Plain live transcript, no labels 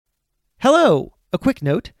Hello! A quick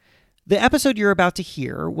note. The episode you're about to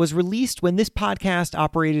hear was released when this podcast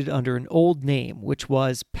operated under an old name, which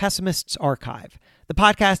was Pessimist's Archive. The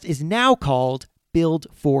podcast is now called Build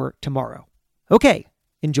for Tomorrow. Okay,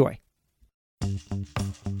 enjoy.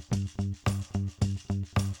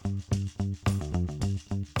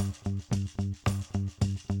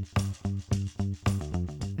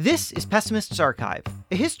 This is Pessimist's Archive,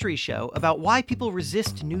 a history show about why people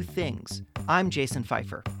resist new things. I'm Jason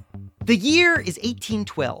Pfeiffer. The year is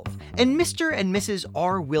 1812, and Mr. and Mrs.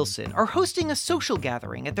 R. Wilson are hosting a social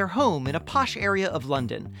gathering at their home in a posh area of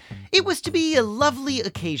London. It was to be a lovely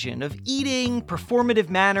occasion of eating, performative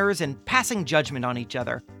manners, and passing judgment on each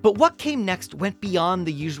other. But what came next went beyond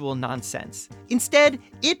the usual nonsense. Instead,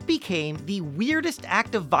 it became the weirdest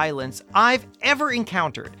act of violence I've ever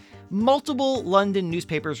encountered. Multiple London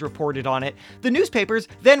newspapers reported on it. The newspapers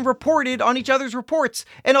then reported on each other's reports,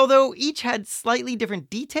 and although each had slightly different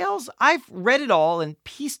details, I've read it all and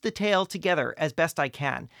pieced the tale together as best I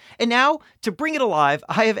can. And now, to bring it alive,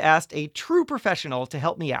 I have asked a true professional to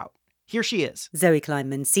help me out. Here she is. Zoe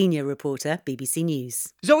Kleinman, senior reporter, BBC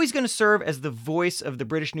News. Zoe's going to serve as the voice of the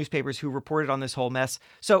British newspapers who reported on this whole mess.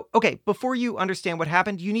 So, okay, before you understand what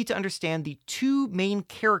happened, you need to understand the two main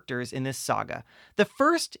characters in this saga. The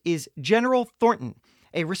first is General Thornton,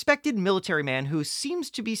 a respected military man who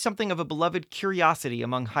seems to be something of a beloved curiosity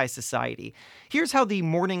among high society. Here's how the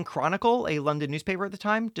Morning Chronicle, a London newspaper at the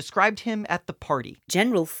time, described him at the party.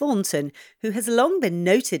 General Thornton, who has long been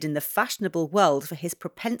noted in the fashionable world for his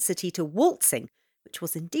propensity to waltzing, which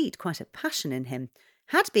was indeed quite a passion in him,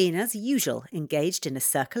 had been, as usual, engaged in a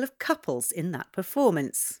circle of couples in that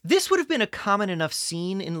performance. This would have been a common enough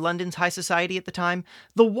scene in London's high society at the time.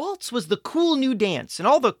 The waltz was the cool new dance, and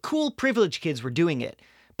all the cool privileged kids were doing it.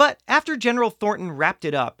 But after General Thornton wrapped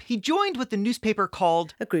it up, he joined what the newspaper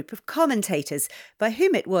called a group of commentators, by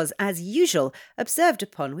whom it was, as usual, observed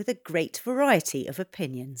upon with a great variety of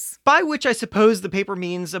opinions. By which I suppose the paper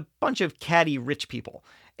means a bunch of catty rich people.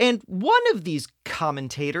 And one of these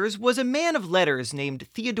commentators was a man of letters named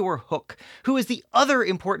Theodore Hook, who is the other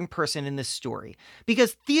important person in this story.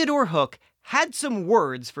 Because Theodore Hook had some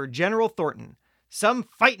words for General Thornton. Some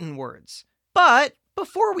fightin' words. But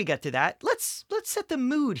before we get to that, let's set the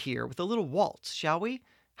mood here with a little waltz, shall we?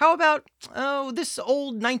 How about, this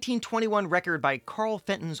old 1921 record by Carl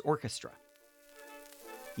Fenton's Orchestra?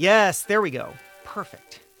 Yes, there we go.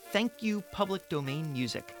 Perfect. Thank you, public domain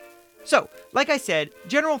music. So, like I said,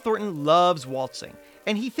 General Thornton loves waltzing,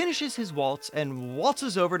 and he finishes his waltz and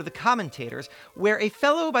waltzes over to the commentators, where a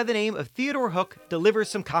fellow by the name of Theodore Hook delivers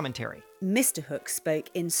some commentary. Mr. Hook spoke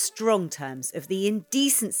in strong terms of the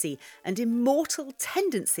indecency and immortal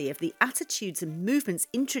tendency of the attitudes and movements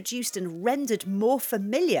introduced and rendered more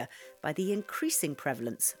familiar by the increasing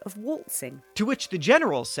prevalence of waltzing. To which the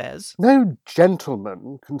general says, "No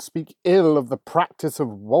gentleman can speak ill of the practice of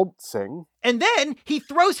waltzing." And then he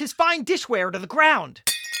throws his fine dishware to the ground.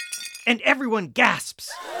 And everyone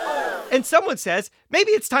gasps. And someone says,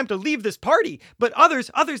 maybe it's time to leave this party. But others,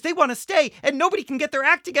 they want to stay, and nobody can get their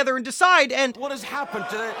act together and decide, and What has happened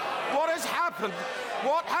to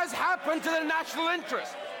the national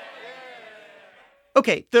interest?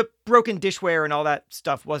 Okay, the broken dishware and all that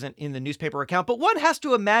stuff wasn't in the newspaper account, but one has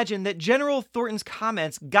to imagine that General Thornton's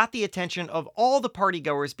comments got the attention of all the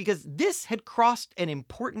partygoers because this had crossed an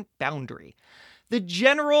important boundary. The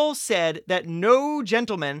general said that no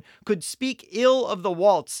gentleman could speak ill of the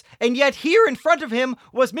waltz, and yet here in front of him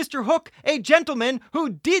was Mr. Hook, a gentleman who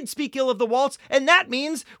did speak ill of the waltz, and that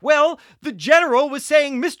means, well, the general was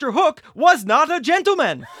saying Mr. Hook was not a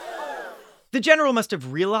gentleman. The general must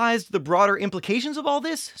have realized the broader implications of all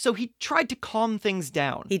this, so he tried to calm things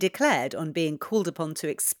down. He declared, on being called upon to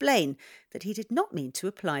explain, that he did not mean to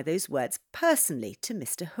apply those words personally to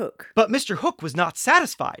Mr. Hook. But Mr. Hook was not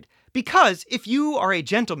satisfied, because if you are a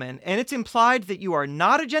gentleman and it's implied that you are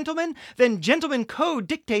not a gentleman, then gentleman code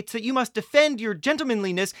dictates that you must defend your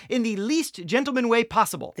gentlemanliness in the least gentleman way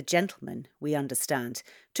possible. The gentleman, we understand,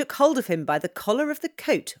 took hold of him by the collar of the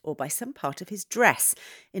coat or by some part of his dress,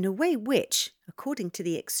 in a way which, according to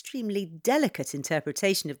the extremely delicate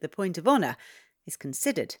interpretation of the point of honour, is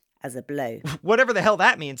considered as a blow. Whatever the hell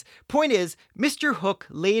that means. Point is, Mr. Hook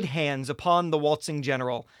laid hands upon the waltzing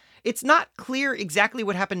general. It's not clear exactly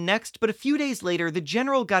what happened next, but a few days later, the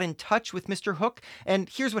general got in touch with Mr. Hook, and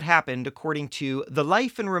here's what happened according to The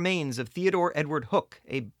Life and Remains of Theodore Edward Hook,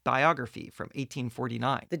 a biography from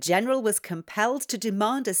 1849. The general was compelled to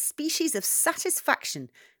demand a species of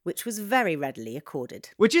satisfaction, which was very readily accorded.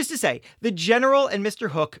 Which is to say, the general and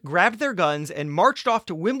Mr. Hook grabbed their guns and marched off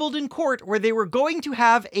to Wimbledon Court, where they were going to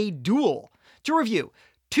have a duel. To review,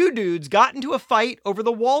 Two dudes got into a fight over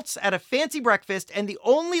the waltz at a fancy breakfast, and the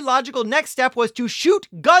only logical next step was to shoot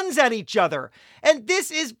guns at each other. And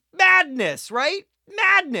this is madness, right?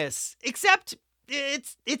 Madness. Except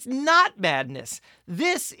it's not madness.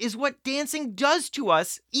 This is what dancing does to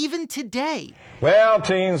us even today. Well,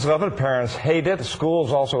 teens love it, parents hate it,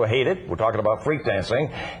 schools also hate it. We're talking about freak dancing.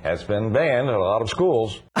 It's been banned in a lot of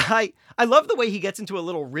schools. I love the way he gets into a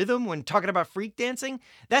little rhythm when talking about freak dancing.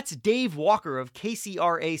 That's Dave Walker of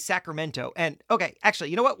KCRA Sacramento. And okay, actually,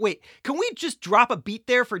 you know what? Wait, can we just drop a beat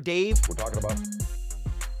there for Dave? We're talking about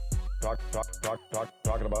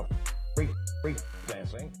talking about freak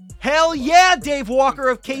dancing. Hell yeah, Dave Walker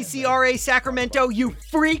of KCRA Sacramento, you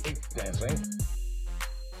freak! Dancing.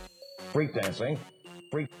 Freak dancing.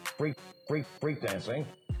 Freak dancing.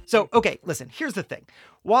 So, okay, listen, here's the thing.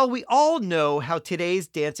 While we all know how today's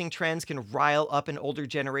dancing trends can rile up an older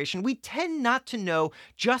generation, we tend not to know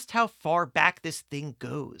just how far back this thing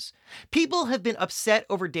goes. People have been upset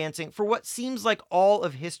over dancing for what seems like all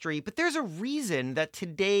of history, but there's a reason that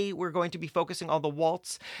today we're going to be focusing on the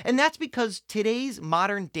waltz, and that's because today's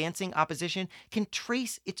modern dancing opposition can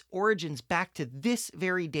trace its origins back to this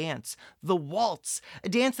very dance, the waltz, a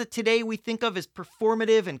dance that today we think of as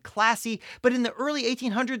performative and classy, but in the early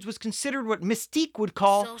 1800s was considered what Mystique would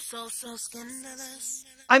call So scandalous.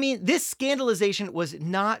 I mean, this scandalization was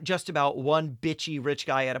not just about one bitchy rich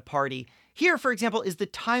guy at a party. Here, for example, is the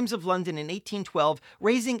Times of London in 1812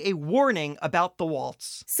 raising a warning about the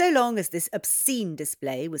waltz. So long as this obscene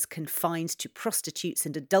display was confined to prostitutes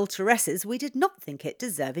and adulteresses, we did not think it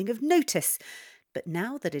deserving of notice. But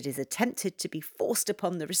now that it is attempted to be forced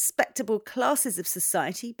upon the respectable classes of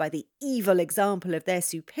society by the evil example of their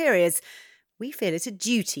superiors, we feel it a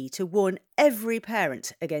duty to warn every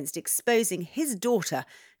parent against exposing his daughter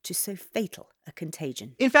to so fatal a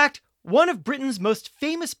contagion. In fact, one of Britain's most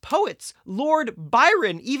famous poets, Lord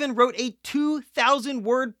Byron, even wrote a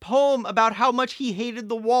 2,000-word poem about how much he hated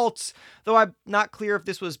the waltz, though I'm not clear if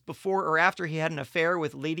this was before or after he had an affair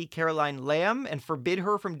with Lady Caroline Lamb and forbid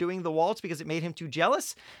her from doing the waltz because it made him too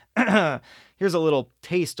jealous. Here's a little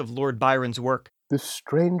taste of Lord Byron's work. The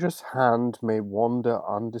stranger's hand may wander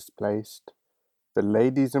undisplaced. The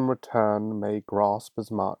ladies in return may grasp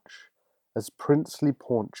as much as princely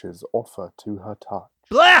paunches offer to her touch.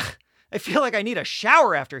 Blech! I feel like I need a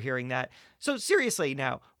shower after hearing that. So seriously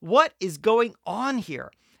now, what is going on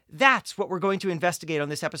here? That's what we're going to investigate on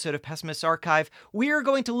this episode of Pessimist's Archive. We're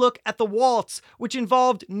going to look at the waltz, which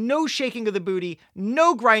involved no shaking of the booty,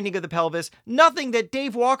 no grinding of the pelvis, nothing that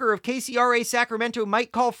Dave Walker of KCRA Sacramento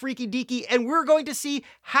might call freaky deaky, and we're going to see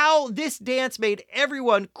how this dance made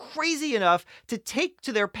everyone crazy enough to take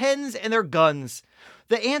to their pens and their guns.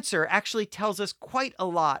 The answer actually tells us quite a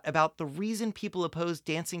lot about the reason people oppose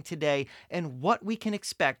dancing today and what we can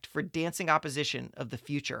expect for dancing opposition of the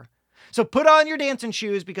future. So put on your dancing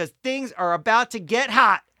shoes because things are about to get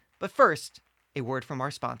hot. But first, a word from our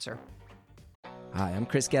sponsor. Hi, I'm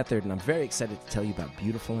Chris Gethard, and I'm very excited to tell you about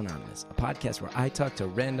Beautiful Anonymous, a podcast where I talk to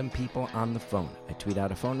random people on the phone. I tweet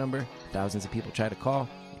out a phone number, thousands of people try to call.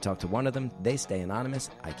 You talk to one of them, they stay anonymous.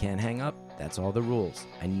 I can't hang up. That's all the rules.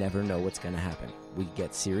 I never know what's going to happen. We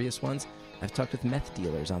get serious ones. I've talked with meth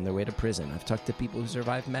dealers on their way to prison. I've talked to people who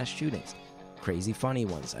survived mass shootings. Crazy funny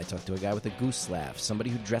ones. I talked to a guy with a goose laugh,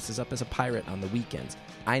 somebody who dresses up as a pirate on the weekends.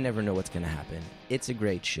 I never know what's going to happen. It's a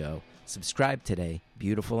great show. Subscribe today,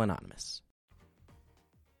 Beautiful Anonymous.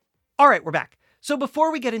 All right, we're back. So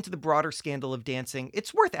before we get into the broader scandal of dancing,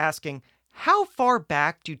 it's worth asking, how far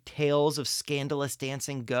back do tales of scandalous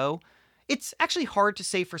dancing go? It's actually hard to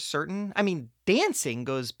say for certain. I mean, dancing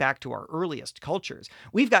goes back to our earliest cultures.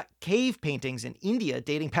 We've got cave paintings in India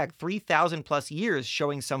dating back 3,000 plus years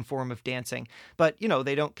showing some form of dancing. But,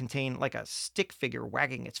 they don't contain like a stick figure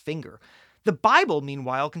wagging its finger. The Bible,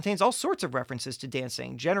 meanwhile, contains all sorts of references to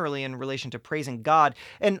dancing, generally in relation to praising God.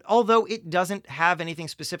 And although it doesn't have anything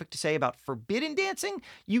specific to say about forbidden dancing,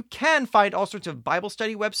 you can find all sorts of Bible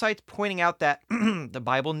study websites pointing out that the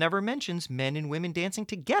Bible never mentions men and women dancing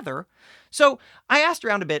together. So I asked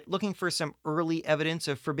around a bit looking for some early evidence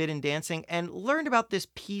of forbidden dancing and learned about this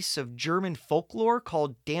piece of German folklore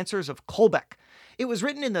called Dancers of Kolbeck. It was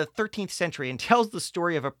written in the 13th century and tells the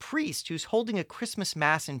story of a priest who's holding a Christmas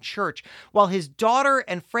mass in church while his daughter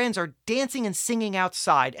and friends are dancing and singing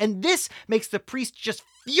outside. And this makes the priest just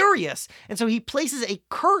furious. And so he places a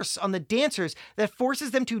curse on the dancers that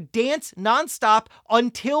forces them to dance nonstop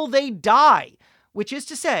until they die. Which is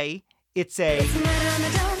to say, it's a...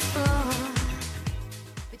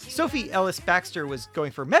 Sophie Ellis Baxter was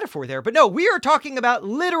going for metaphor there, but no, we are talking about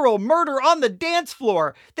literal murder on the dance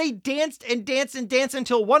floor. They danced and danced and danced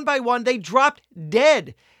until one by one they dropped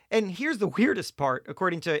dead. And here's the weirdest part,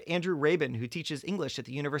 according to Andrew Rabin, who teaches English at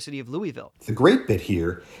the University of Louisville. The great bit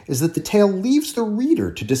here is that the tale leaves the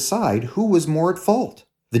reader to decide who was more at fault,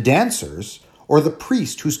 the dancers or the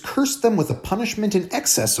priest who's cursed them with a punishment in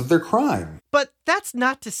excess of their crime. But that's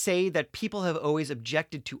not to say that people have always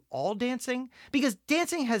objected to all dancing, because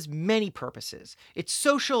dancing has many purposes. It's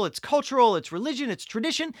social, it's cultural, it's religion, it's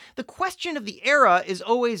tradition. The question of the era is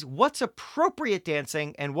always what's appropriate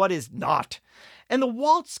dancing and what is not. And the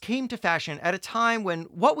waltz came to fashion at a time when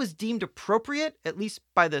what was deemed appropriate, at least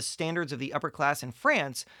by the standards of the upper class in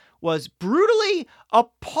France, was brutally,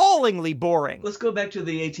 appallingly boring. Let's go back to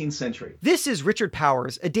the 18th century. This is Richard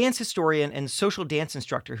Powers, a dance historian and social dance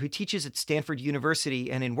instructor who teaches at Stanford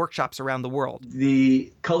University and in workshops around the world.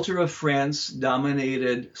 The culture of France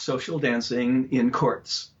dominated social dancing in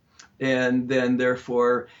courts. And then,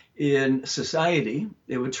 therefore, in society,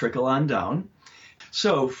 it would trickle on down.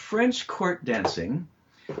 So French court dancing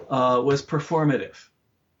was performative.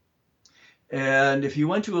 And if you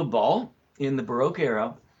went to a ball in the Baroque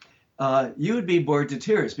era, you would be bored to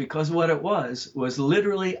tears, because what it was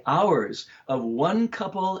literally hours of one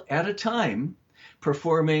couple at a time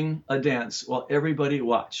performing a dance while everybody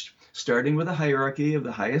watched, starting with a hierarchy of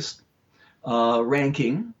the highest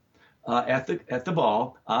ranking at the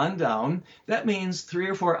ball on down. That means 3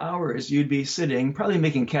 or 4 hours you'd be sitting, probably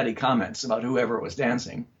making catty comments about whoever was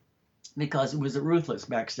dancing, because it was a ruthless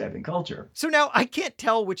backstabbing culture. So now I can't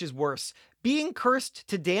tell which is worse, being cursed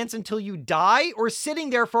to dance until you die or sitting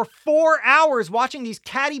there for 4 hours watching these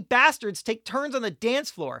catty bastards take turns on the dance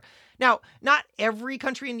floor. Now, not every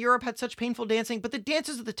country in Europe had such painful dancing, but the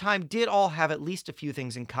dances of the time did all have at least a few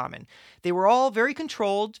things in common. They were all very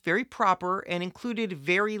controlled, very proper, and included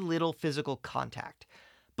very little physical contact.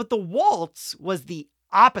 But the waltz was the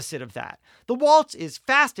opposite of that. The waltz is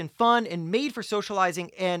fast and fun and made for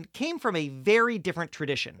socializing and came from a very different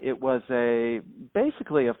tradition. It was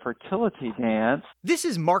basically a fertility dance. This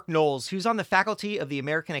is Mark Knowles, who's on the faculty of the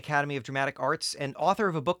American Academy of Dramatic Arts and author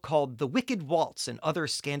of a book called The Wicked Waltz and Other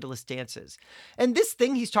Scandalous Dances. And this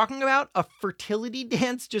thing he's talking about, a fertility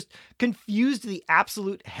dance, just confused the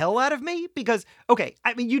absolute hell out of me because, okay,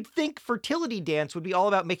 I mean, you'd think fertility dance would be all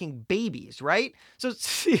about making babies, right? So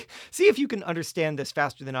see if you can understand this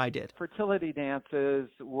faster than I did. Fertility dances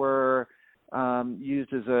were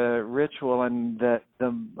used as a ritual, and that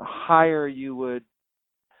the higher you would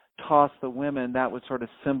toss the women, that would sort of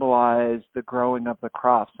symbolize the growing of the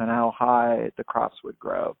crops and how high the crops would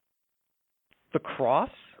grow. The cross?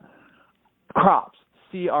 Crops.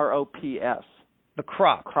 C-R-O-P-S. The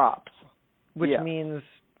crop. Crops. Which yeah. means...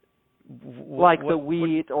 the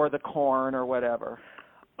wheat or the corn or whatever.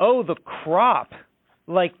 Oh, the crop.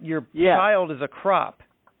 Like your child is a crop.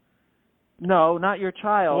 No, not your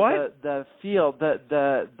child. What? The field,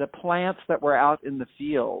 the plants that were out in the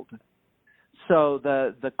field. So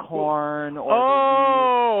the corn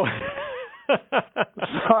or the wheat.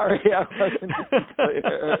 Sorry, I wasn't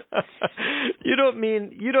clear. You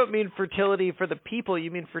don't mean fertility for the people. You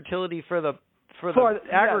mean fertility for the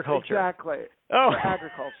agriculture. Yes, exactly. Oh, for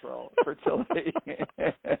agricultural fertility.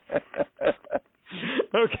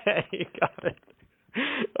 Okay, got it.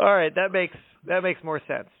 All right, that makes more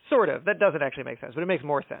sense. Sort of. That doesn't actually make sense, but it makes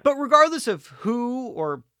more sense. But regardless of who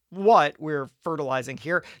or what we're fertilizing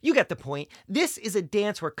here, you get the point. This is a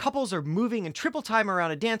dance where couples are moving in triple time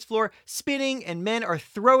around a dance floor, spinning, and men are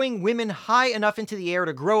throwing women high enough into the air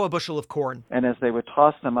to grow a bushel of corn. And as they would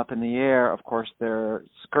toss them up in the air, of course, their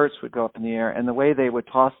skirts would go up in the air. And the way they would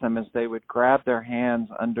toss them is they would grab their hands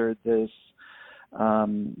under this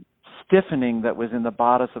stiffening that was in the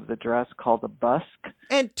bodice of the dress called a busk.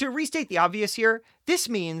 And to restate the obvious here, this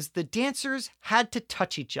means the dancers had to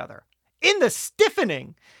touch each other in the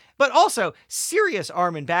stiffening. But also serious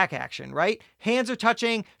arm and back action, right? Hands are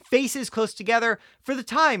touching, faces close together. For the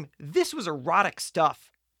time, this was erotic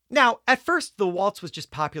stuff. Now, at first, the waltz was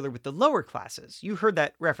just popular with the lower classes. You heard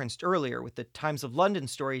that referenced earlier with the Times of London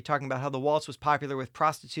story talking about how the waltz was popular with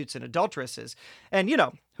prostitutes and adulteresses. And,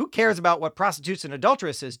 who cares about what prostitutes and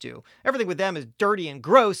adulteresses do? Everything with them is dirty and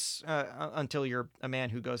gross, until you're a man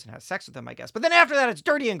who goes and has sex with them, I guess. But then after that, it's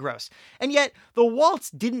dirty and gross. And yet, the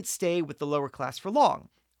waltz didn't stay with the lower class for long.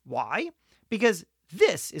 Why? Because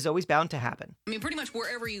this is always bound to happen. I mean, pretty much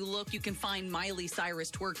wherever you look, you can find Miley Cyrus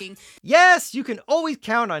twerking. Yes, you can always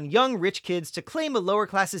count on young rich kids to claim a lower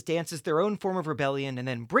class's dance as their own form of rebellion and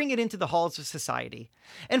then bring it into the halls of society.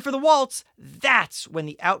 And for the waltz, that's when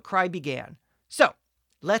the outcry began. So,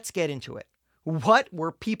 let's get into it. What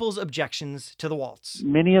were people's objections to the waltz?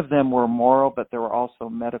 Many of them were moral, but there were also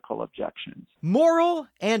medical objections. Moral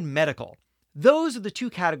and medical. Those are the two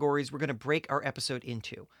categories we're going to break our episode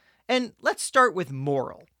into. And let's start with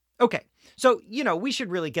moral. Okay, so, we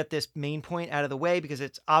should really get this main point out of the way because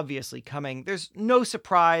it's obviously coming. There's no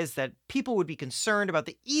surprise that people would be concerned about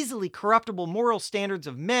the easily corruptible moral standards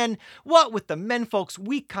of men, what with the menfolk's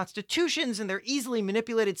weak constitutions and their easily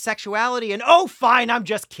manipulated sexuality, and oh, fine, I'm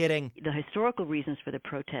just kidding. The historical reasons for the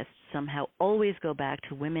protests somehow always go back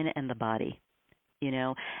to women and the body,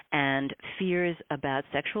 and fears about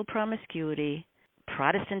sexual promiscuity,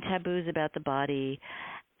 Protestant taboos about the body,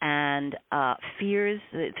 and fears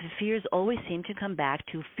always seem to come back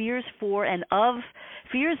to fears of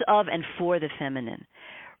and for the feminine,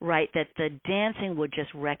 right? That the dancing would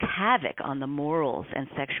just wreak havoc on the morals and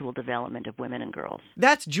sexual development of women and girls.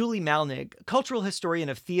 That's Julie Malnig, cultural historian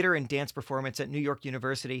of theater and dance performance at New York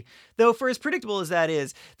University. Though for as predictable as that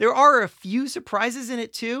is, there are a few surprises in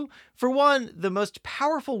it too. For one, the most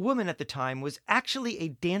powerful woman at the time was actually a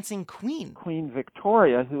dancing queen. Queen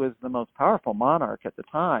Victoria, who was the most powerful monarch at the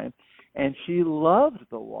time, and she loved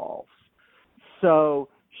the waltz. So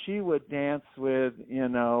she would dance with,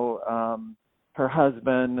 her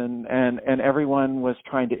husband, and everyone was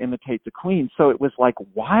trying to imitate the queen. So it was like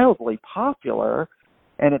wildly popular.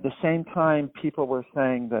 And at the same time, people were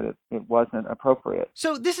saying that it wasn't appropriate.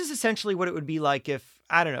 So this is essentially what it would be like if,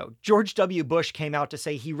 George W. Bush came out to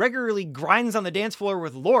say he regularly grinds on the dance floor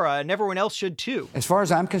with Laura and everyone else should too. As far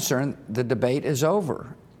as I'm concerned, the debate is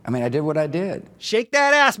over. I did what I did. Shake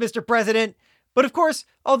that ass, Mr. President. But of course,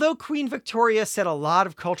 although Queen Victoria set a lot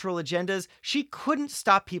of cultural agendas, she couldn't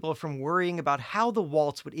stop people from worrying about how the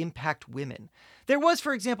waltz would impact women. There was,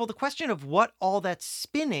 for example, the question of what all that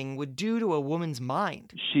spinning would do to a woman's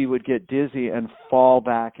mind. She would get dizzy and fall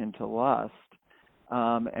back into lust.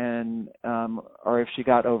 Or if she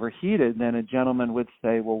got overheated, then a gentleman would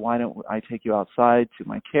say, well, why don't I take you outside to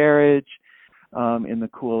my carriage in the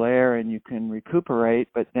cool air and you can recuperate,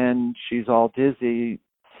 but then she's all dizzy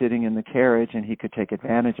sitting in the carriage and he could take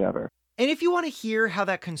advantage of her. And if you want to hear how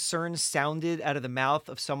that concern sounded out of the mouth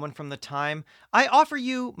of someone from the time, I offer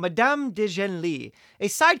you Madame de Genlis, a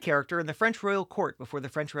side character in the French royal court before the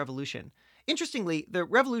French Revolution. Interestingly, the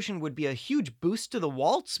revolution would be a huge boost to the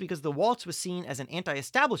waltz because the waltz was seen as an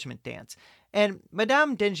anti-establishment dance. And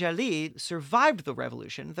Madame de Genlis survived the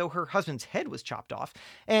revolution, though her husband's head was chopped off.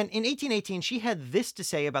 And in 1818, she had this to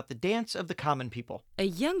say about the dance of the common people. A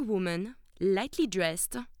young woman, lightly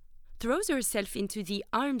dressed, throws herself into the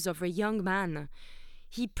arms of a young man.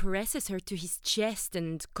 He presses her to his chest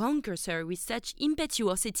and conquers her with such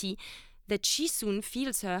impetuosity that she soon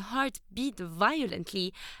feels her heart beat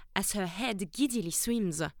violently as her head giddily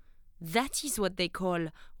swims. That is what they call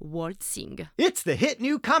waltzing. It's the hit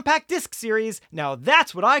new compact disc series. Now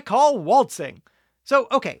that's what I call waltzing. So,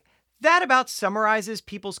 okay, that about summarizes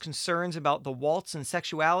people's concerns about the waltz and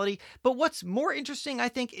sexuality, but what's more interesting, I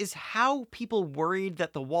think, is how people worried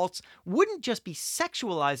that the waltz wouldn't just be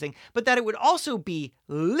sexualizing, but that it would also be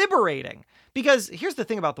liberating. Because here's the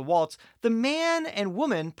thing about the waltz, the man and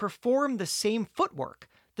woman perform the same footwork.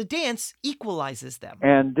 The dance equalizes them.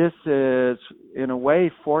 And this is, in a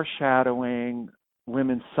way, foreshadowing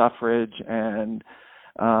women's suffrage and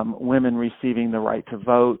women receiving the right to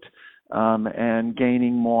vote. And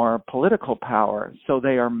gaining more political power. So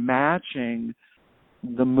they are matching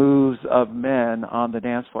the moves of men on the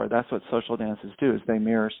dance floor. That's what social dances do, is they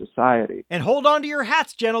mirror society. And hold on to your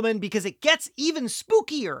hats, gentlemen, because it gets even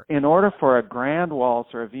spookier. In order for a grand waltz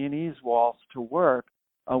or a Viennese waltz to work,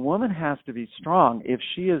 a woman has to be strong. If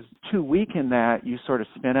she is too weak in that, you sort of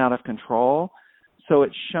spin out of control. So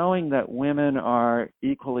it's showing that women are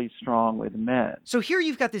equally strong with men. So here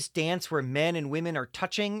you've got this dance where men and women are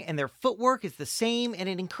touching and their footwork is the same, and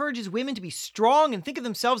it encourages women to be strong and think of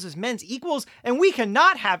themselves as men's equals, and we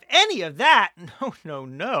cannot have any of that.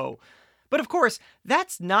 No. But of course,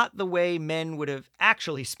 that's not the way men would have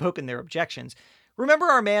actually spoken their objections. Remember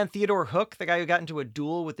our man Theodore Hook, the guy who got into a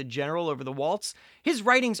duel with the general over the waltz? His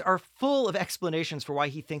writings are full of explanations for why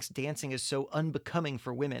he thinks dancing is so unbecoming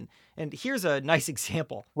for women. And here's a nice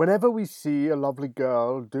example. Whenever we see a lovely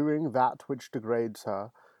girl doing that which degrades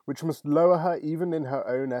her, which must lower her even in her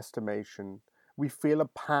own estimation, we feel a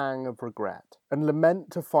pang of regret, and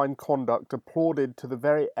lament to find conduct applauded to the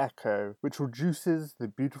very echo which reduces the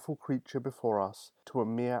beautiful creature before us to a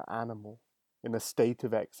mere animal in a state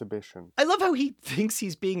of exhibition. I love how he thinks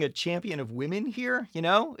he's being a champion of women here,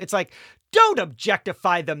 It's like, don't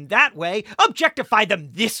objectify them that way, objectify them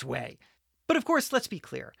this way. But of course, let's be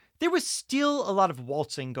clear. there was still a lot of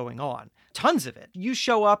waltzing going on. Tons of it. You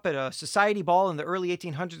show up at a society ball in the early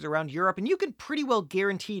 1800s around Europe, and you can pretty well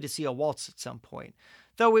guarantee to see a waltz at some point.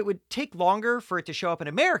 Though it would take longer for it to show up in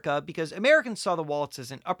America because Americans saw the waltz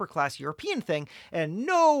as an upper-class European thing, and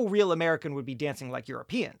no real American would be dancing like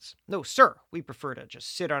Europeans. No, sir. We prefer to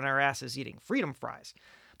just sit on our asses eating freedom fries.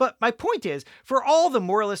 But my point is, for all the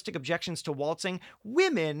moralistic objections to waltzing,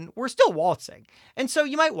 women were still waltzing. And so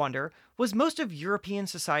you might wonder, was most of European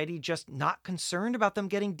society just not concerned about them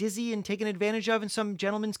getting dizzy and taken advantage of in some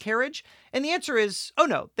gentleman's carriage? And the answer is, oh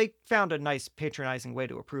no, they found a nice patronizing way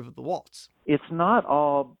to approve of the waltz. It's not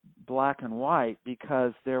all black and white,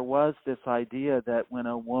 because there was this idea that when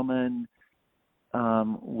a woman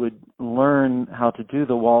would learn how to do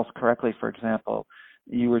the waltz correctly, for example,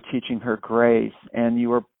 you were teaching her grace, and you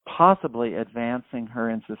were possibly advancing her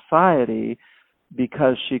in society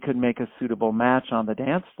because she could make a suitable match on the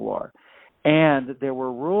dance floor. And there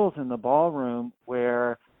were rules in the ballroom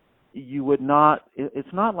where you would not,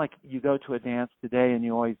 it's not like you go to a dance today and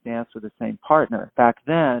you always dance with the same partner. Back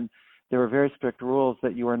then, there were very strict rules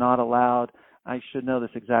that you were not allowed, I should know this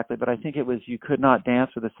exactly, but I think it was you could not dance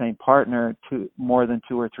with the same partner more than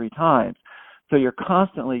 2 or 3 times. So you're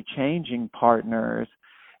constantly changing partners,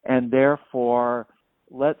 and therefore,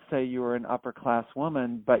 let's say you were an upper-class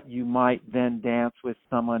woman, but you might then dance with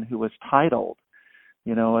someone who was titled,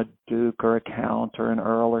 you know, a duke or a count or an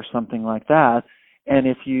earl or something like that. And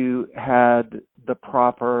if you had the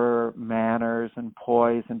proper manners and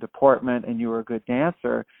poise and deportment and you were a good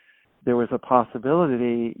dancer, there was a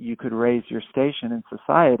possibility you could raise your station in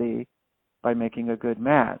society by making a good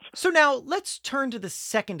match. So now let's turn to the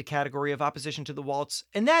second category of opposition to the waltz,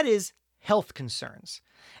 and that is health concerns.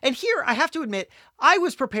 And here, I have to admit, I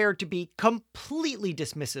was prepared to be completely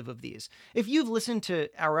dismissive of these. If you've listened to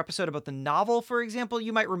our episode about the novel, for example,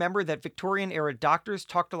 you might remember that Victorian-era doctors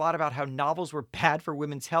talked a lot about how novels were bad for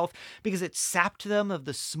women's health because it sapped them of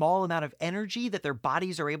the small amount of energy that their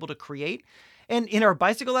bodies are able to create. And in our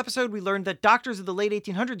bicycle episode, we learned that doctors of the late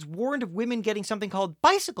 1800s warned of women getting something called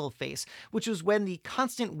bicycle face, which was when the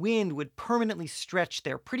constant wind would permanently stretch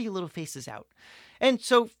their pretty little faces out. And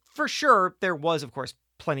so, for sure, there was, of course,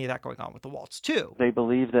 plenty of that going on with the waltz, too. They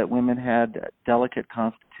believed that women had delicate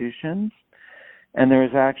constitutions. And there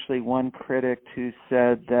was actually one critic who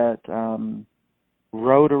said that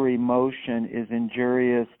rotary motion is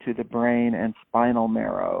injurious to the brain and spinal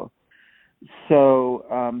marrow. So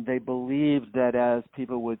they believed that as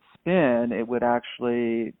people would spin, it would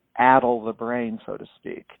actually addle the brain, so to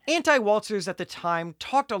speak. Anti-waltzers at the time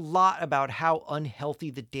talked a lot about how unhealthy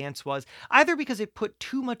the dance was, either because it put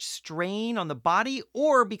too much strain on the body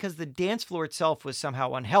or because the dance floor itself was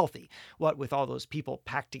somehow unhealthy, what with all those people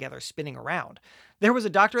packed together spinning around. There was a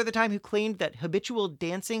doctor at the time who claimed that habitual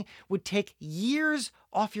dancing would take years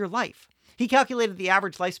off your life. He calculated the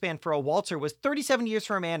average lifespan for a waltzer was 37 years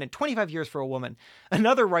for a man and 25 years for a woman.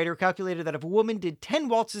 Another writer calculated that if a woman did 10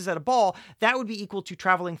 waltzes at a ball, that would be equal to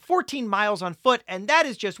traveling 14 miles on foot, and that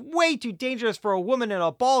is just way too dangerous for a woman in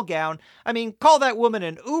a ball gown. I mean, call that woman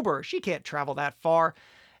an Uber. She can't travel that far.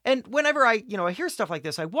 And whenever I hear stuff like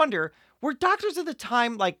this, I wonder, were doctors at the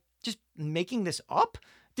time, just making this up?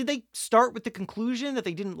 Did they start with the conclusion that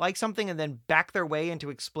they didn't like something and then back their way into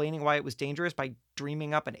explaining why it was dangerous by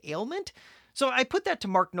dreaming up an ailment? So I put that to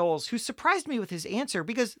Mark Knowles, who surprised me with his answer,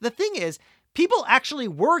 because the thing is, people actually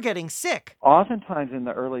were getting sick. Oftentimes in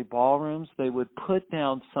the early ballrooms, they would put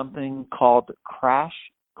down something called crash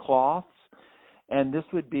cloths, and this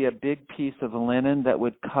would be a big piece of linen that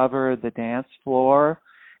would cover the dance floor,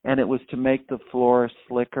 and it was to make the floor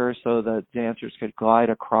slicker so the dancers could glide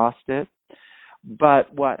across it.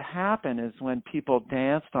 But what happened is when people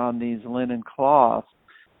danced on these linen cloths,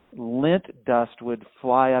 lint dust would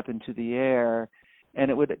fly up into the air, and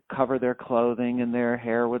it would cover their clothing, and their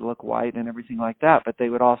hair would look white and everything like that, but they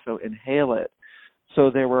would also inhale it. So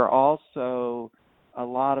there were also a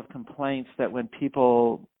lot of complaints that when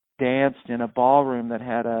people danced in a ballroom that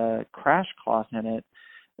had a crash cloth in it,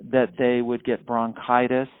 that they would get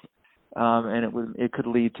bronchitis, and it could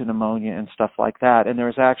lead to pneumonia and stuff like that. And there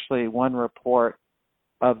was actually one report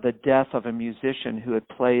of the death of a musician who had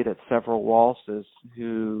played at several waltzes,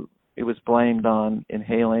 who it was blamed on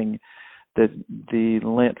inhaling the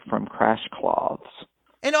lint from crash cloths.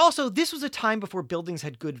 And also, this was a time before buildings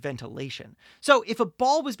had good ventilation. So if a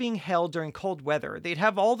ball was being held during cold weather, they'd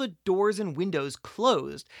have all the doors and windows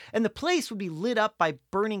closed, and the place would be lit up by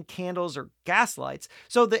burning candles or gas lights,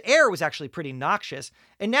 so the air was actually pretty noxious.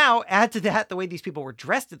 And now, add to that the way these people were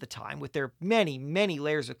dressed at the time, with their many, many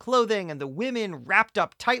layers of clothing, and the women wrapped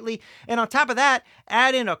up tightly, and on top of that,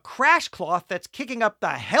 add in a crash cloth that's kicking up the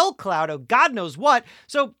hell cloud of God knows what.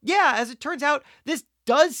 So yeah, as it turns out, this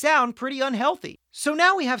does sound pretty unhealthy. So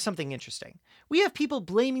now we have something interesting. We have people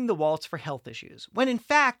blaming the waltz for health issues, when in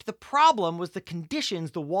fact the problem was the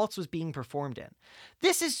conditions the waltz was being performed in.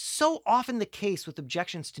 This is so often the case with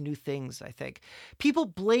objections to new things, I think. People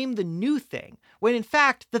blame the new thing, when in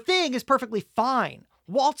fact the thing is perfectly fine.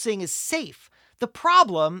 Waltzing is safe. The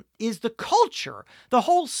problem is the culture, the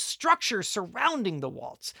whole structure surrounding the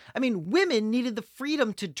waltz. I mean, women needed the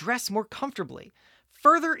freedom to dress more comfortably.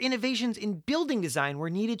 Further innovations in building design were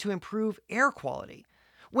needed to improve air quality.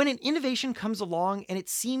 When an innovation comes along and it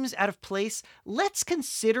seems out of place, let's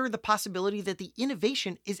consider the possibility that the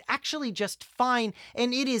innovation is actually just fine,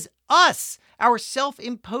 and it is us, our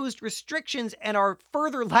self-imposed restrictions and our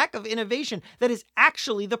further lack of innovation, that is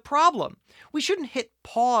actually the problem. We shouldn't hit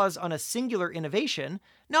pause on a singular innovation.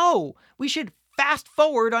 No, we should fast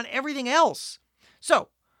forward on everything else. So,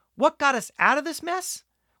 what got us out of this mess?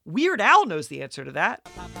 Weird Al knows the answer to that.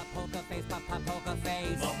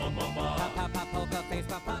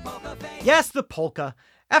 Yes, the polka.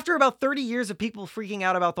 After about 30 years of people freaking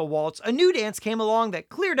out about the waltz, a new dance came along that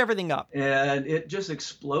cleared everything up. And it just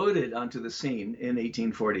exploded onto the scene in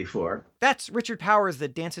 1844. That's Richard Powers, the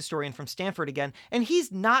dance historian from Stanford again, and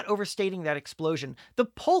he's not overstating that explosion. The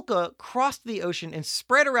polka crossed the ocean and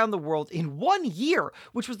spread around the world in 1 year,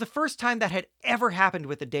 which was the first time that had ever happened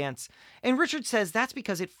with a dance. And Richard says that's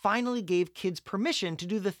because it finally gave kids permission to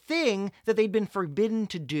do the thing that they'd been forbidden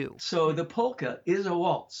to do. So the polka is a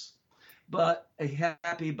waltz, but a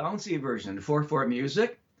happy, bouncy version. 4/4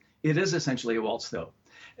 music, it is essentially a waltz, though.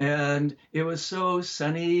 And it was so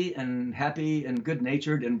sunny and happy and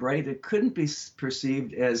good-natured and bright, it couldn't be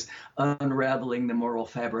perceived as unraveling the moral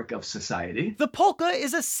fabric of society. The polka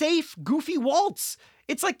is a safe, goofy waltz.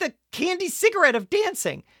 It's like the candy cigarette of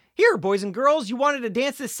dancing. Here, boys and girls, you wanted to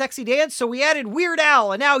dance this sexy dance, so we added Weird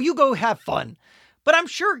Al, and now you go have fun. But I'm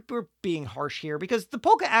sure we're being harsh here, because the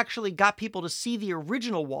polka actually got people to see the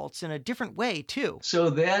original waltz in a different way, too.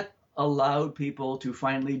 So that allowed people to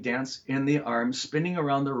finally dance in the arms, spinning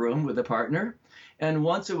around the room with a partner. And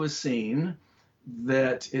once it was seen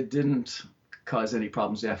that it didn't cause any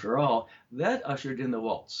problems after all, that ushered in the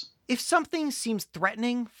waltz. If something seems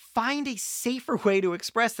threatening, find a safer way to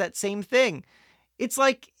express that same thing. It's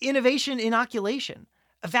like innovation inoculation,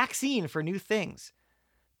 a vaccine for new things.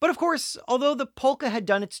 But of course, although the polka had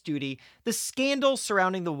done its duty, the scandal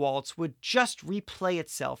surrounding the waltz would just replay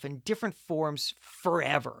itself in different forms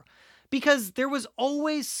forever. Because there was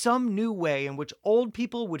always some new way in which old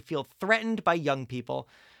people would feel threatened by young people.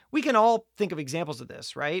 We can all think of examples of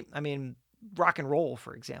this, right? I mean, rock and roll,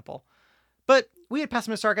 for example. But we at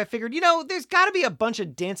Pessimist Archive figured, there's got to be a bunch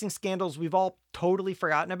of dancing scandals we've all totally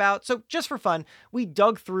forgotten about. So just for fun, we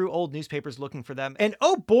dug through old newspapers looking for them. And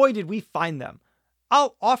oh boy, did we find them.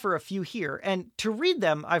 I'll offer a few here, and to read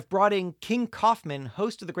them, I've brought in King Kaufman,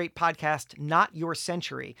 host of the great podcast Not Your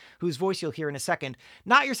Century, whose voice you'll hear in a second.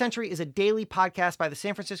 Not Your Century is a daily podcast by the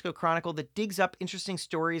San Francisco Chronicle that digs up interesting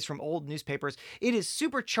stories from old newspapers. It is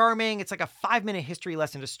super charming. It's like a 5-minute history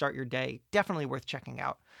lesson to start your day. Definitely worth checking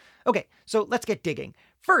out. Okay, so let's get digging.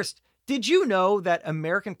 First, did you know that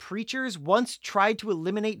American preachers once tried to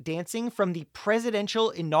eliminate dancing from the presidential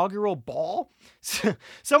inaugural ball?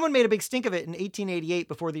 Someone made a big stink of it in 1888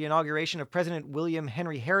 before the inauguration of President William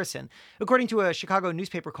Henry Harrison. According to a Chicago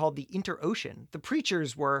newspaper called the Inter-Ocean, the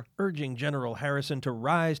preachers were urging General Harrison to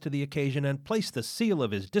rise to the occasion and place the seal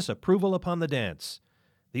of his disapproval upon the dance.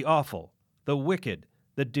 The awful, the wicked,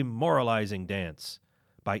 the demoralizing dance,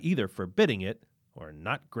 by either forbidding it or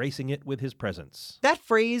not gracing it with his presence. That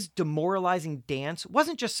phrase, demoralizing dance,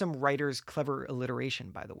 wasn't just some writer's clever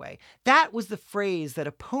alliteration, by the way. That was the phrase that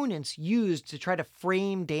opponents used to try to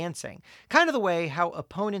frame dancing, kind of the way how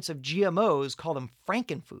opponents of GMOs call them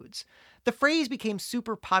frankenfoods. The phrase became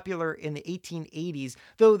super popular in the 1880s,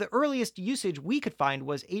 though the earliest usage we could find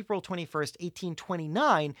was April 21st,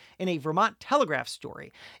 1829, in a Vermont Telegraph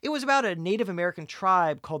story. It was about a Native American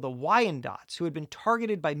tribe called the Wyandots who had been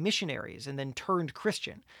targeted by missionaries and then turned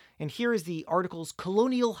Christian. And here is the article's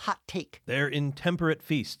colonial hot take. Their intemperate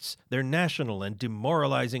feasts, their national and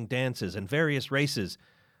demoralizing dances and various races,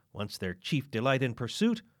 once their chief delight in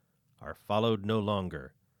pursuit, are followed no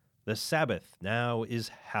longer. The Sabbath now is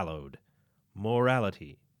hallowed.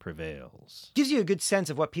 Morality prevails. Gives you a good sense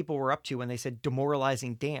of what people were up to when they said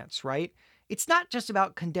demoralizing dance, right? It's not just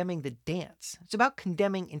about condemning the dance. It's about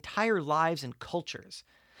condemning entire lives and cultures.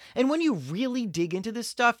 And when you really dig into this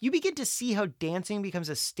stuff, you begin to see how dancing becomes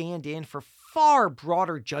a stand-in for far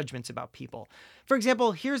broader judgments about people. For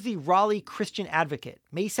example, here's the Raleigh Christian Advocate,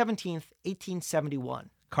 May 17th, 1871.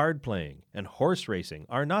 Card playing and horse racing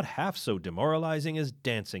are not half so demoralizing as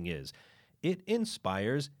dancing is. It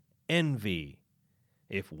inspires envy.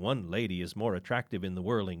 If one lady is more attractive in the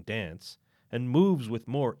whirling dance, and moves with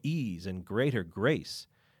more ease and greater grace,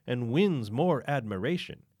 and wins more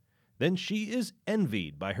admiration, then she is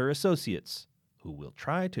envied by her associates, who will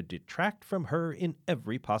try to detract from her in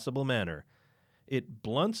every possible manner. It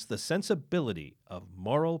blunts the sensibility of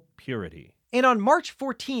moral purity. And on March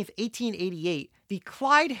 14th, 1888, the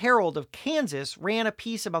Clyde Herald of Kansas ran a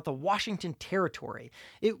piece about the Washington Territory.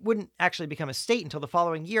 It wouldn't actually become a state until the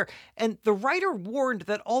following year, and the writer warned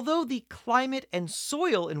that although the climate and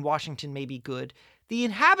soil in Washington may be good, the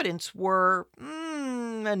inhabitants were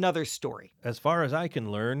another story. As far as I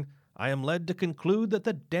can learn, I am led to conclude that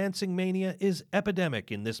the dancing mania is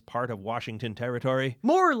epidemic in this part of Washington Territory.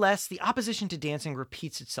 More or less, the opposition to dancing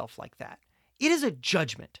repeats itself like that. It is a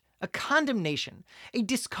judgment, a condemnation, a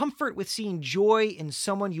discomfort with seeing joy in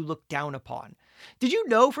someone you look down upon. Did you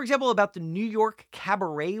know, for example, about the New York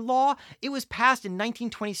cabaret law? It was passed in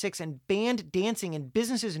 1926 and banned dancing in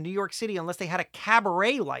businesses in New York City unless they had a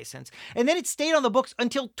cabaret license. And then it stayed on the books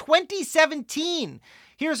until 2017.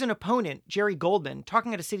 Here's an opponent, Jerry Goldman,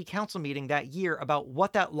 talking at a city council meeting that year about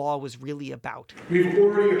what that law was really about. We've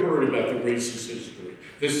already heard about the racist history,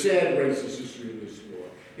 the sad racist history of this law.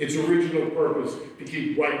 Its original purpose to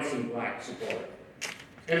keep whites and blacks apart.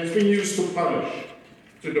 And it's been used to punish,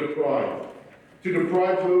 to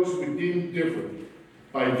deprive those who deem different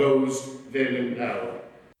by those then in power.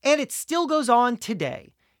 And it still goes on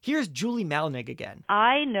today. Here's Julie Malnig again.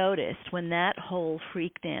 I noticed when that whole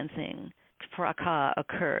freak dancing fracas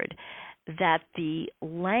occurred that the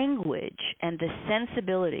language and the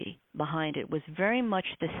sensibility behind it was very much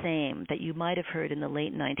the same that you might have heard in the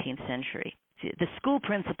late 19th century. The school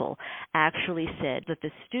principal actually said that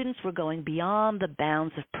the students were going beyond the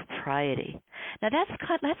bounds of propriety. Now that's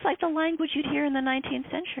like the language you'd hear in the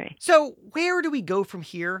 19th century. So where do we go from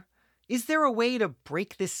here? Is there a way to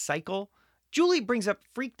break this cycle? Julie brings up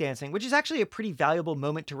freak dancing, which is actually a pretty valuable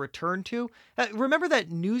moment to return to. Remember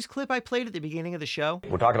that news clip I played at the beginning of the show?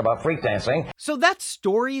 We're talking about freak dancing. So that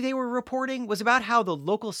story they were reporting was about how the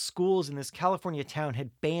local schools in this California town had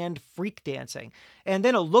banned freak dancing. And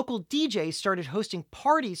then a local DJ started hosting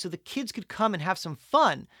parties so the kids could come and have some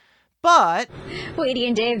fun. But... Well, Edie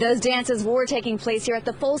and Dave, those dances were taking place here at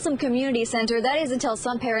the Folsom Community Center. That is until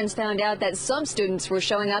some parents found out that some students were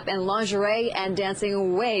showing up in lingerie and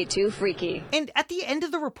dancing way too freaky. And at the end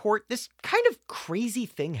of the report, this kind of crazy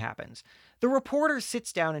thing happens. The reporter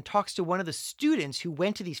sits down and talks to one of the students who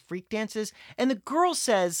went to these freak dances, and the girl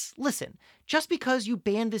says, listen, just because you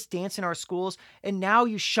banned this dance in our schools and now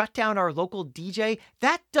you shut down our local DJ,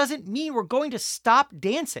 that doesn't mean we're going to stop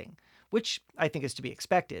dancing. Which I think is to be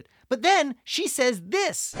expected. But then she says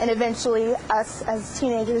this. And eventually us as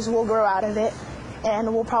teenagers will grow out of it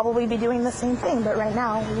and we'll probably be doing the same thing. But right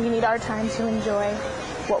now we need our time to enjoy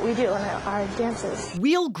what we do in our dances.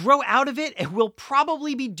 We'll grow out of it and we'll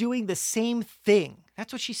probably be doing the same thing.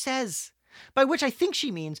 That's what she says. By which I think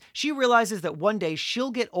she means she realizes that one day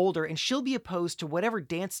she'll get older and she'll be opposed to whatever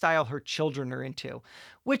dance style her children are into.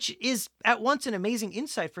 Which is at once an amazing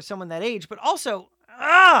insight for someone that age, but also...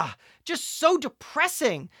 just so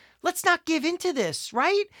depressing. Let's not give into this,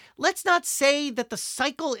 right? Let's not say that the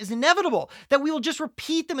cycle is inevitable, that we will just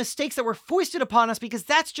repeat the mistakes that were foisted upon us because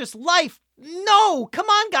that's just life. No, come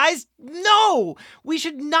on, guys. No, we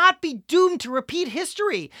should not be doomed to repeat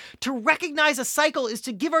history. To recognize a cycle is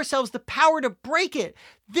to give ourselves the power to break it.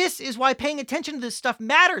 This is why paying attention to this stuff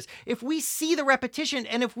matters. If we see the repetition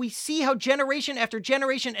and if we see how generation after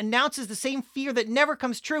generation announces the same fear that never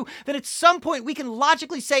comes true, then at some point we can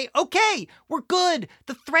logically say, okay, we're good.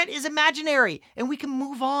 The threat is imaginary and we can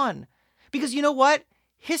move on. Because you know what?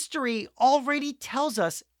 History already tells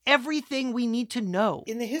us everything we need to know.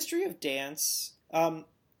 In the history of dance,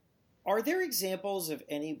 are there examples of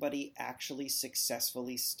anybody actually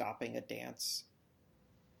successfully stopping a dance?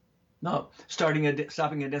 No. Stopping a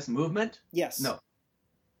dance movement? Yes. No.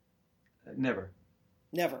 Never.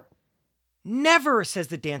 Never. Never, says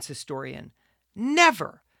the dance historian.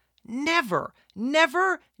 Never. Never,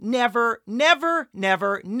 never, never, never,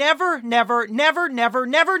 never, never, never, never, never,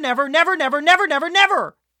 never, never, never, never, never, never,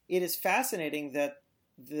 never. It is fascinating that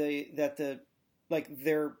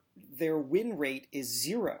their win rate is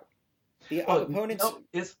 0. The opponents... No,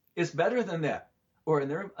 it's better than that, or in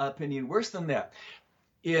their opinion, worse than that.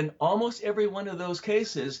 In almost every one of those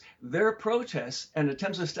cases, their protests and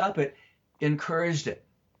attempts to stop it encouraged it.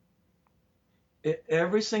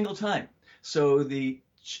 Every single time. So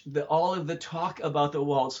all of the talk about the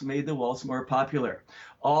waltz made the waltz more popular.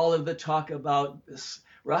 All of the talk about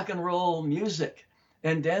rock and roll music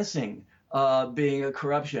and dancing being a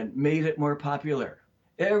corruption made it more popular.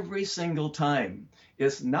 Every single time.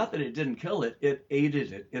 It's not that it didn't kill it, it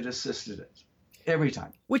aided it, it assisted it. Every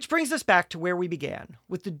time. Which brings us back to where we began,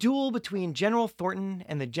 with the duel between General Thornton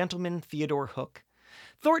and the gentleman Theodore Hook.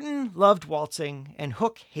 Thornton loved waltzing, and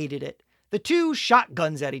Hook hated it. The two shot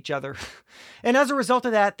guns at each other. And as a result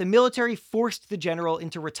of that, the military forced the general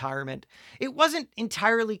into retirement. It wasn't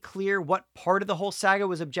entirely clear what part of the whole saga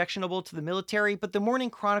was objectionable to the military, but the Morning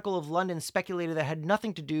Chronicle of London speculated that it had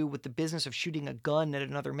nothing to do with the business of shooting a gun at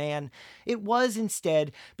another man. It was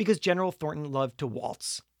instead because General Thornton loved to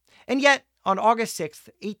waltz. And yet, on August 6th,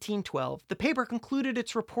 1812, the paper concluded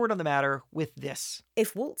its report on the matter with this.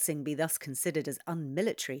 If waltzing be thus considered as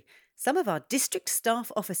unmilitary, some of our district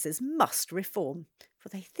staff officers must reform, for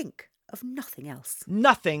they think of nothing else.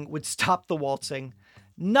 Nothing would stop the waltzing.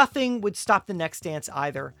 Nothing would stop the next dance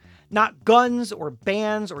either. Not guns or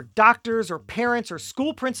bans or doctors or parents or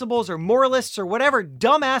school principals or moralists or whatever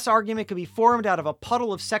dumbass argument could be formed out of a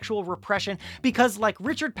puddle of sexual repression, because like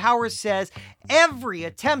Richard Powers says, every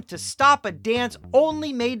attempt to stop a dance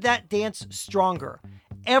only made that dance stronger.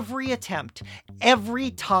 Every attempt,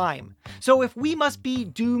 every time. So if we must be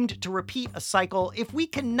doomed to repeat a cycle, if we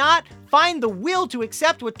cannot find the will to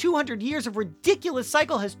accept what 200 years of ridiculous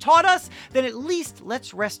cycle has taught us, then at least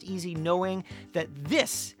let's rest easy knowing that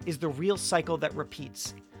this is the real cycle that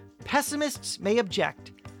repeats. Pessimists may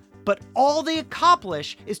object, but all they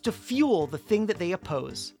accomplish is to fuel the thing that they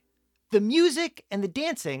oppose. The music and the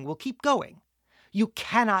dancing will keep going. You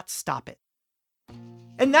cannot stop it.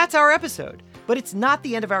 And that's our episode. But it's not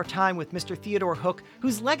the end of our time with Mr. Theodore Hook,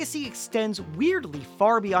 whose legacy extends weirdly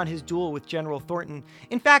far beyond his duel with General Thornton.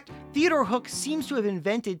 In fact, Theodore Hook seems to have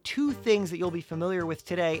invented two things that you'll be familiar with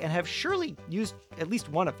today and have surely used at least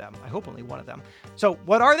one of them. I hope only one of them. So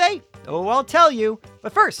what are they? Oh, I'll tell you.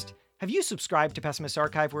 But first, have you subscribed to Pessimist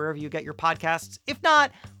Archive wherever you get your podcasts? If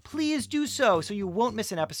not, please do so you won't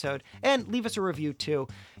miss an episode, and leave us a review too.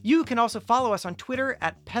 You can also follow us on Twitter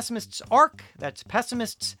at PessimistsArc, that's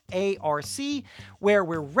Pessimists ARC, where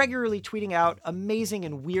we're regularly tweeting out amazing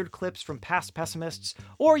and weird clips from past pessimists,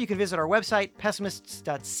 or you can visit our website,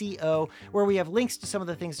 pessimists.co, where we have links to some of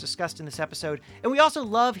the things discussed in this episode. And we also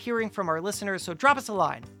love hearing from our listeners, so drop us a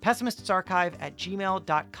line,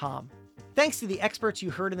 pessimistsarchive@gmail.com. Thanks to the experts you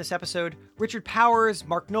heard in this episode, Richard Powers,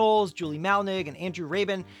 Mark Knowles, Julie Malnig, and Andrew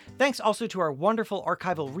Rabin. Thanks also to our wonderful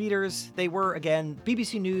archival readers. They were, again,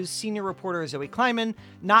 BBC News senior reporter Zoe Kleinman,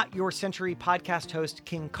 Not Your Century podcast host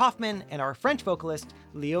King Kaufman, and our French vocalist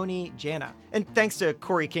Leonie Jana. And thanks to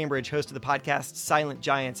Corey Cambridge, host of the podcast Silent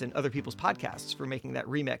Giants and Other People's Podcasts, for making that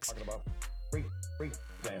remix. Talking about free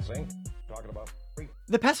dancing. Talking about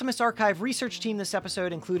The Pessimist Archive research team this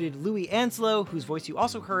episode included Louis Anslow, whose voice you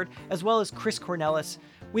also heard, as well as Chris Cornelis.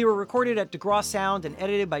 We were recorded at DeGraw Sound and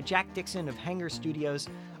edited by Jack Dixon of Hanger Studios.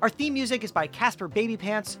 Our theme music is by Casper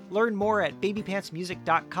Babypants. Learn more at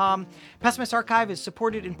babypantsmusic.com. Pessimist Archive is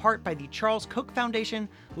supported in part by the Charles Koch Foundation.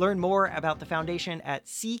 Learn more about the foundation at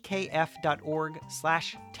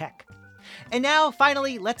ckf.org/tech. And now,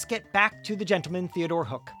 finally, let's get back to the gentleman Theodore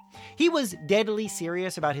Hook. He was deadly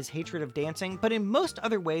serious about his hatred of dancing, but in most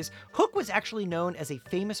other ways, Hook was actually known as a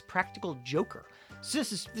famous practical joker. So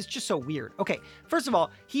this is just so weird. Okay, first of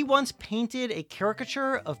all, he once painted a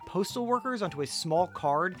caricature of postal workers onto a small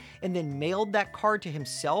card and then mailed that card to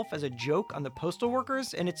himself as a joke on the postal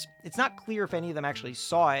workers, and it's not clear if any of them actually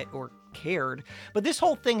saw it or cared, but this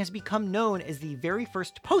whole thing has become known as the very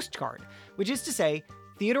first postcard, which is to say,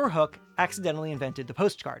 Theodore Hook accidentally invented the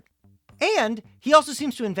postcard. And he also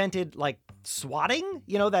seems to have invented, like, swatting?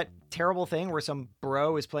 You know, that terrible thing where some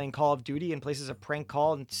bro is playing Call of Duty and places a prank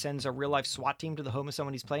call and sends a real-life SWAT team to the home of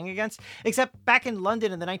someone he's playing against? Except back in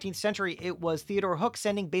London in the 19th century, it was Theodore Hook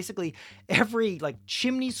sending basically every, like,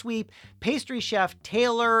 chimney sweep, pastry chef,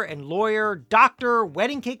 tailor and lawyer, doctor,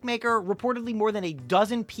 wedding cake maker, reportedly more than a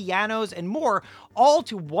dozen pianos and more, all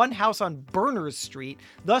to one house on Berners Street,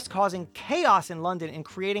 thus causing chaos in London and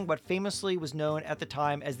creating what famously was known at the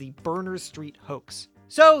time as the Berners Street hoax.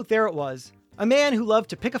 So there it was. A man who loved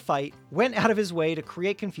to pick a fight, went out of his way to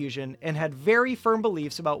create confusion, and had very firm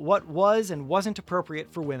beliefs about what was and wasn't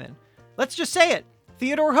appropriate for women. Let's just say it.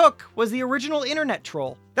 Theodore Hook was the original internet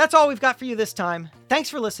troll. That's all we've got for you this time. Thanks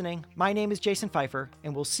for listening. My name is Jason Pfeiffer,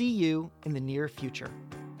 and we'll see you in the near future.